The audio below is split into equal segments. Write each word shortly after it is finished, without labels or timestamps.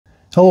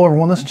Hello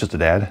everyone, this is Just a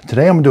Dad.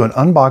 Today I'm going to do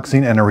an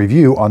unboxing and a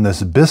review on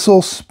this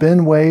Bissell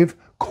SpinWave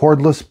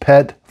Cordless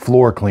Pet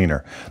Floor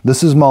Cleaner.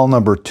 This is model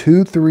number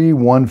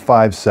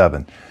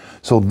 23157.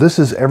 So this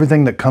is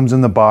everything that comes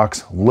in the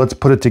box. Let's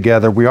put it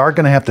together. We are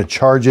going to have to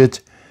charge it.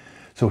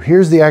 So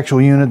here's the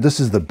actual unit. This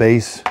is the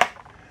base.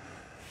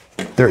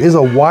 There is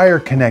a wire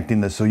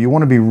connecting this, so you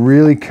want to be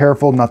really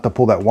careful not to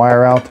pull that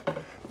wire out.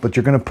 But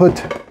you're going to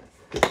put,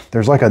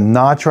 there's like a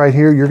notch right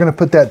here. You're going to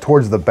put that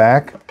towards the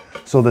back,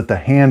 so that the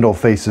handle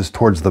faces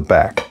towards the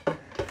back.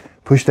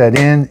 Push that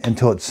in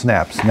until it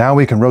snaps. Now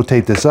we can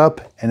rotate this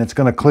up and it's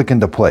going to click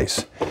into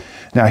place.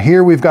 Now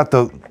here we've got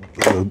the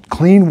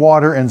clean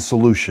water and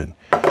solution.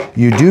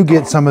 You do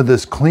get some of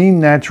this clean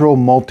natural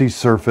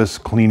multi-surface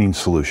cleaning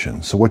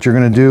solution. So what you're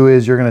going to do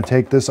is you're going to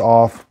take this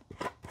off.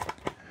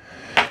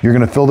 You're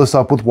going to fill this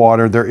up with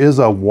water. There is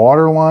a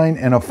water line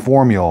and a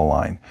formula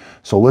line.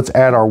 So let's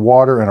add our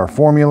water and our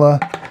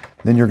formula.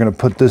 Then you're going to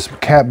put this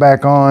cap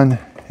back on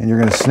and you're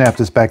going to snap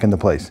this back into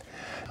place.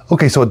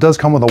 Okay, so it does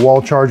come with a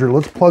wall charger.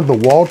 Let's plug the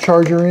wall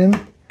charger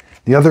in.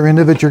 The other end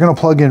of it, you're going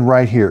to plug in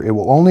right here. It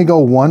will only go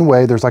one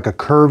way. There's like a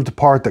curved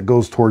part that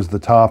goes towards the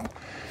top.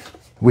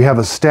 We have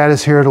a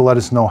status here to let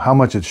us know how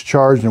much it's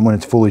charged and when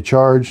it's fully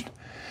charged.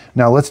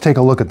 Now let's take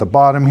a look at the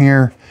bottom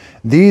here.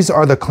 These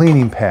are the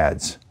cleaning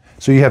pads.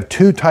 So you have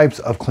two types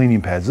of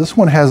cleaning pads. This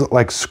one has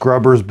like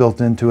scrubbers built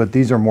into it.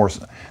 These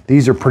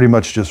are pretty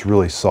much just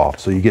really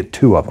soft. So you get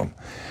two of them.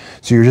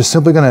 So you're just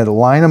simply going to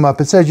line them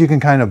up. It says you can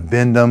kind of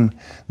bend them.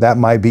 That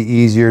might be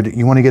easier.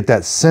 You want to get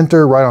that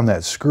center right on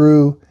that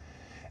screw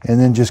and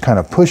then just kind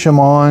of push them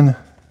on.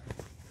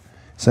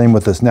 Same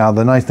with this. Now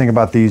the nice thing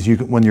about these,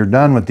 when you're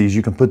done with these,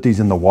 you can put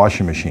these in the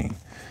washing machine.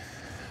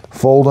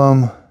 Fold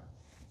them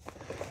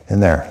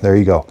and there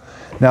you go.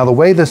 Now the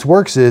way this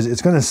works is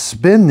it's going to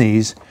spin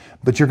these,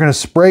 but you're going to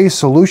spray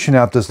solution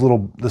out this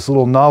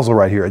little nozzle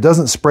right here. It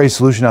doesn't spray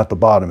solution out the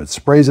bottom. It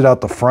sprays it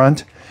out the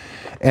front.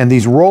 And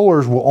these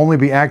rollers will only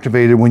be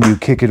activated when you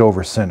kick it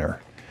over center.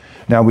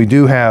 Now we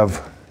do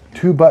have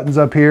two buttons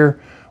up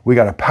here. We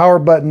got a power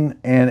button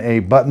and a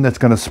button that's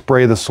going to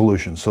spray the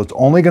solution. So it's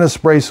only going to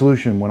spray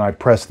solution when I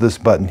press this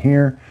button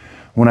here.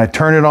 When I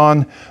turn it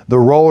on, the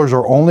rollers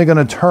are only going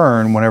to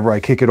turn whenever I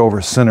kick it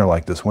over center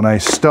like this. When I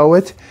stow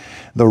it,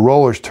 the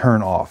rollers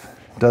turn off.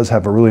 It does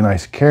have a really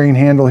nice carrying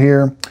handle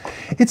here.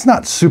 It's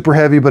not super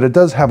heavy, but it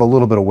does have a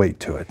little bit of weight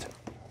to it.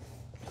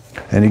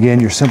 And again,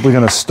 you're simply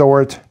going to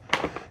store it,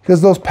 because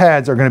those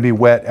pads are going to be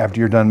wet after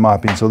you're done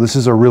mopping. So this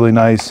is a really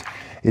nice,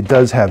 it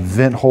does have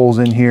vent holes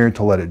in here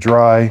to let it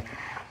dry.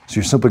 So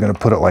you're simply going to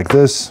put it like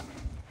this.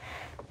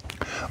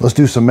 Let's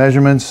do some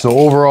measurements. So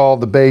overall,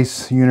 the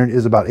base unit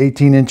is about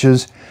 18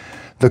 inches.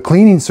 The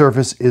cleaning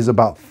surface is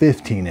about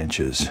 15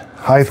 inches.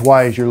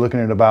 Height-wise, you're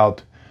looking at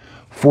about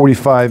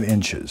 45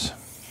 inches.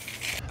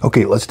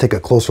 Okay, let's take a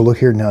closer look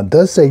here. Now it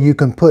does say you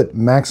can put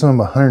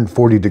maximum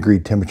 140-degree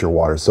temperature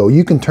water. So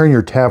you can turn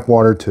your tap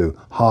water to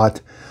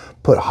hot.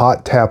 Put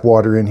hot tap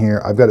water in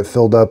here. I've got it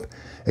filled up.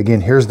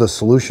 Again, here's the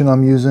solution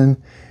I'm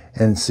using,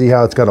 and see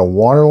how it's got a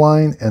water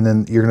line, and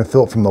then you're going to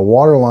fill it from the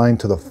water line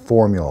to the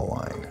formula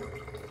line.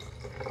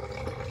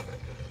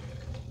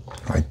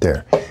 Right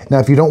there. Now,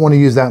 if you don't want to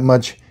use that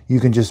much, you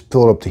can just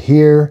fill it up to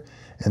here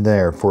and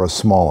there for a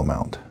small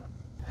amount.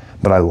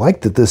 But I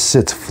like that this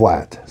sits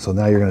flat. So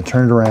now you're going to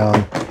turn it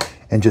around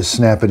and just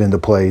snap it into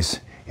place.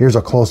 Here's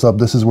a close-up.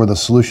 This is where the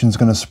solution is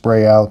going to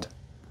spray out.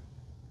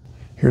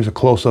 Here's a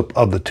close-up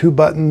of the two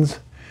buttons.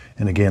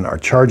 And again, our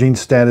charging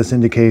status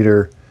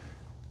indicator.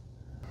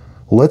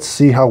 Let's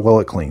see how well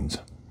it cleans.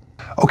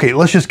 Okay,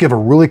 let's just give a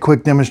really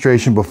quick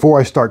demonstration before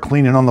I start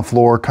cleaning on the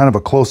floor, kind of a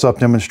close-up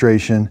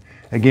demonstration.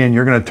 Again,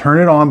 you're going to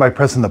turn it on by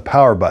pressing the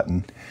power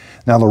button.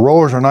 Now the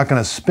rollers are not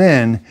going to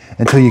spin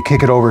until you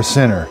kick it over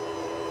center.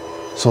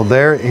 So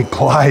there, it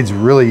glides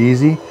really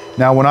easy.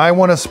 Now when I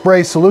want to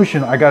spray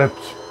solution, I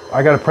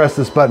gotta press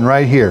this button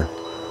right here.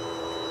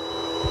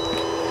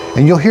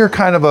 And you'll hear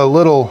kind of a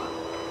little,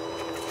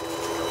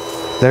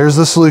 there's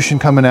the solution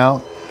coming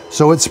out.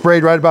 So it's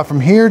sprayed right about from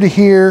here to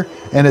here,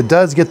 and it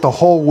does get the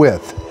whole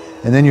width.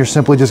 And then you're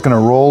simply just gonna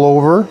roll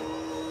over.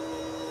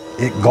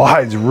 It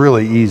glides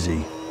really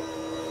easy.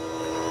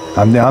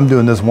 I'm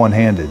doing this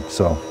one-handed,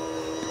 so.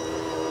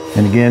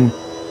 And again,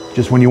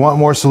 just when you want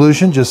more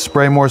solution, just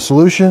spray more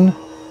solution.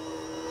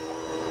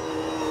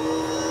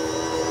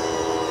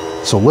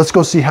 So let's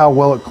go see how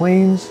well it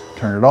cleans.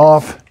 Turn it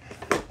off,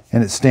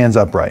 and it stands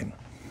upright.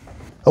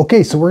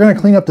 Okay, so we're going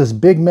to clean up this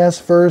big mess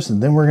first,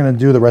 and then we're going to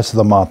do the rest of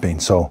the mopping.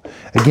 So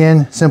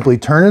again, simply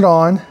turn it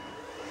on,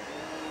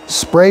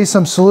 spray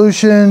some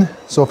solution.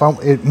 So if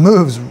it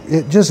moves,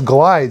 it just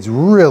glides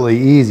really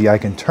easy. I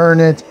can turn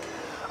it.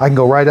 I can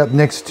go right up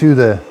next to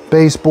the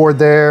baseboard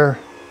there.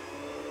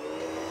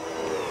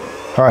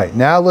 All right,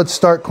 now let's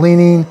start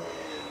cleaning.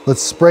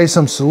 Let's spray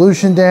some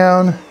solution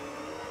down.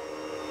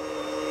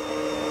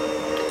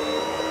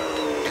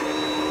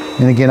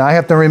 And again, I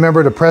have to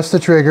remember to press the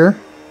trigger.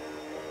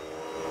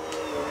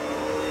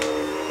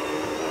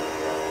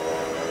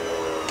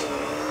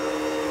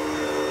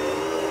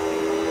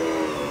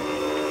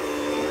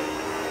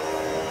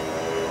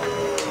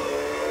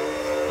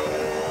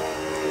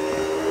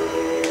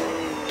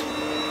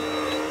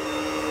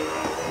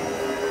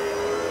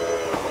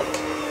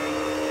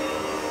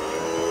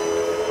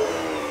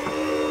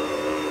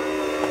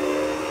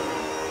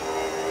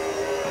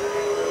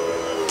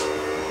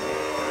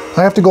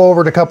 I have to go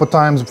over it a couple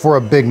times for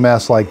a big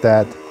mess like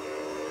that.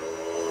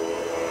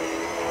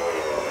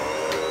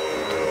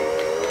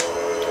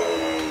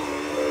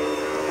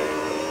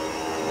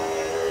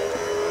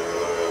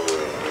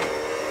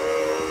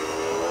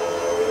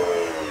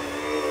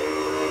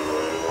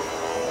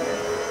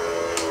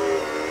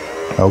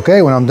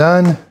 Okay, when I'm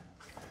done,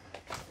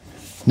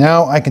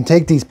 now I can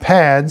take these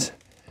pads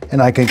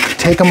and I can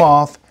take them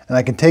off and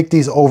I can take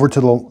these over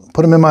to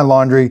put them in my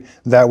laundry.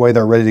 That way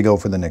they're ready to go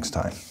for the next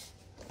time.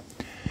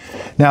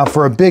 Now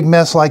for a big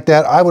mess like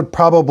that, I would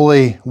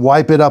probably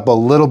wipe it up a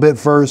little bit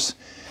first.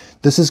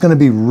 This is going to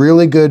be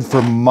really good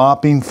for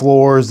mopping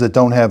floors that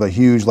don't have a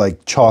huge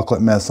like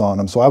chocolate mess on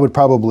them. So I would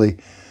probably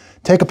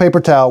take a paper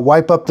towel,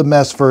 wipe up the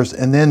mess first,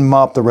 and then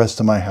mop the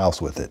rest of my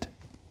house with it.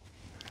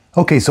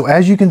 Okay, so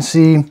as you can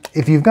see,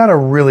 if you've got a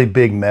really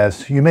big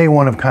mess, you may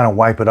want to kind of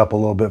wipe it up a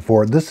little bit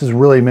for it. This is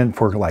really meant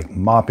for like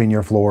mopping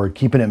your floor,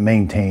 keeping it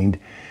maintained.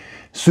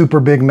 Super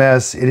big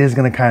mess, it is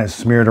going to kind of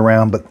smear it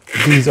around, but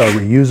these are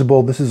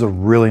reusable. This is a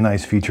really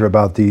nice feature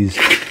about these,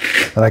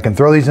 that I can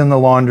throw these in the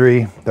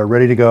laundry. They're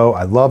ready to go.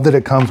 I love that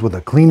it comes with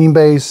a cleaning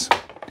base.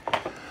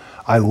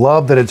 I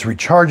love that it's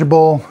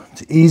rechargeable.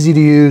 It's easy to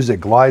use. It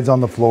glides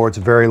on the floor. It's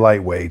very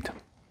lightweight.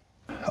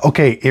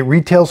 Okay, it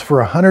retails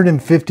for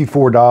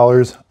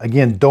 $154.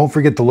 Again, don't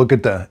forget to look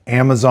at the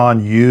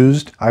Amazon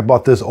used. I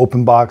bought this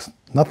open box,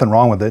 nothing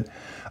wrong with it,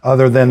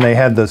 other than they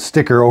had the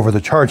sticker over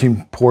the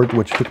charging port,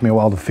 which took me a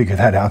while to figure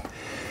that out.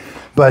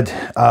 But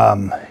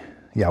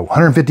yeah,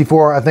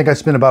 $154. I think I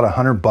spent about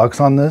 $100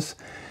 on this.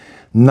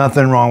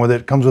 Nothing wrong with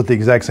it. Comes with the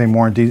exact same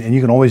warranty, and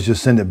you can always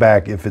just send it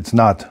back if it's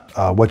not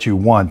what you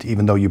want,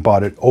 even though you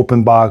bought it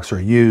open box or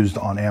used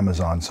on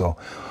Amazon. So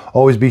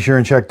always be sure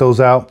and check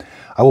those out.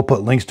 I will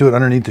put links to it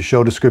underneath the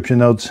show description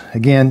notes.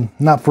 Again,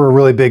 not for a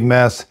really big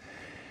mess.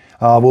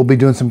 We'll be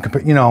doing some,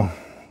 comparing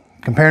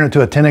it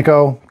to a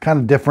Tenneco, kind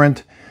of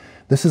different.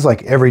 This is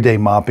like everyday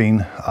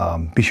mopping.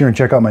 Be sure and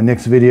check out my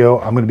next video.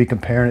 I'm going to be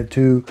comparing it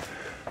to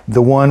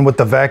the one with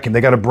the vacuum.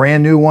 They got a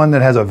brand new one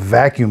that has a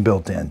vacuum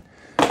built in.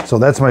 So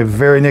that's my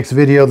very next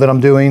video that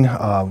I'm doing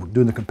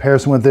the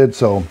comparison with it.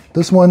 So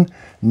this one,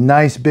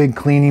 nice big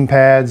cleaning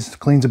pads,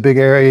 cleans a big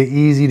area,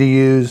 easy to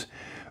use,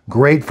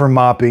 great for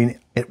mopping.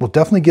 It will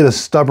definitely get a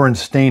stubborn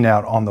stain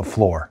out on the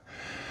floor.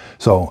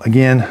 So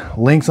again,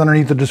 links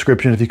underneath the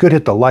description. If you could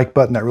hit the like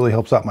button, that really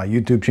helps out my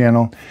YouTube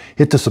channel.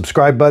 Hit the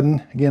subscribe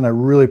button. Again, I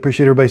really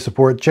appreciate everybody's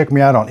support. Check me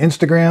out on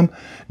Instagram,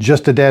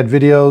 Just a Dad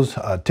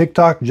Videos,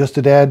 TikTok, Just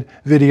a Dad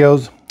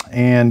Videos,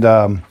 and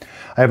I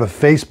have a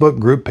Facebook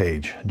group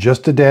page,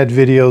 Just a Dad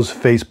Videos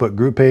Facebook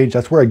group page.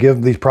 That's where I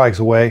give these products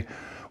away.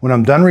 When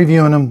I'm done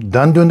reviewing them,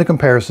 done doing the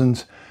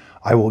comparisons,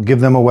 I will give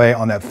them away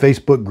on that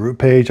Facebook group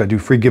page. I do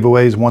free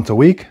giveaways once a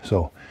week,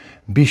 so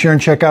be sure and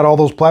check out all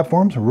those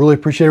platforms. I really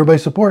appreciate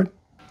everybody's support.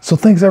 So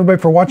thanks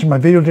everybody for watching my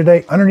video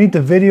today. Underneath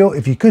the video,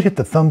 if you could hit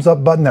the thumbs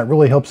up button, that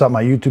really helps out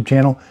my YouTube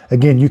channel.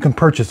 Again, you can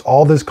purchase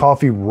all this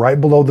coffee right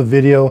below the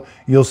video.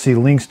 You'll see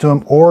links to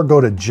them, or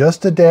go to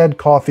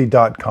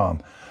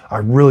justadadcoffee.com. I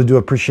really do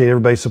appreciate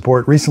everybody's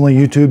support. Recently,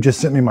 YouTube just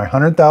sent me my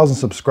 100,000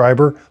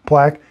 subscriber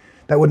plaque.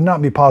 That would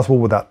not be possible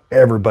without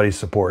everybody's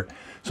support.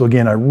 So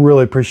again, I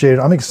really appreciate it.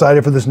 I'm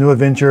excited for this new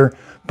adventure,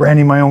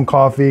 branding my own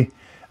coffee.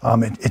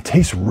 It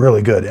tastes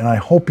really good, and I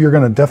hope you're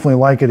going to definitely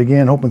like it.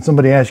 Again, hoping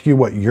somebody asks you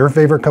what your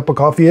favorite cup of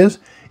coffee is.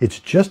 It's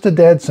Just a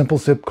Dad Simple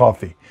Sip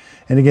Coffee.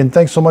 And again,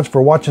 thanks so much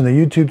for watching the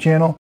YouTube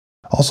channel.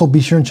 Also,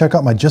 be sure and check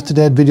out my Just a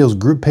Dad Videos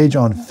group page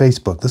on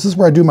Facebook. This is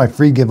where I do my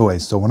free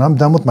giveaways. So when I'm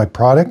done with my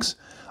products,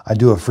 I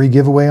do a free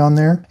giveaway on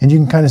there, and you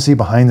can kind of see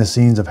behind the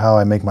scenes of how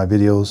I make my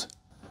videos.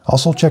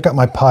 Also, check out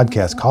my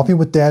podcast, Coffee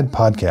with Dad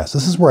Podcast.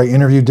 This is where I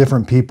interview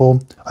different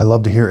people. I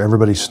love to hear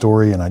everybody's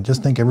story, and I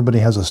just think everybody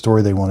has a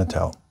story they want to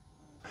tell.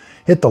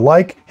 Hit the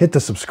like, hit the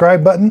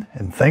subscribe button,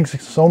 and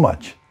thanks so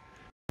much.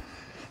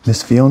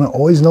 Miss Fiona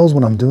always knows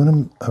when I'm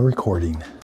doing a recording.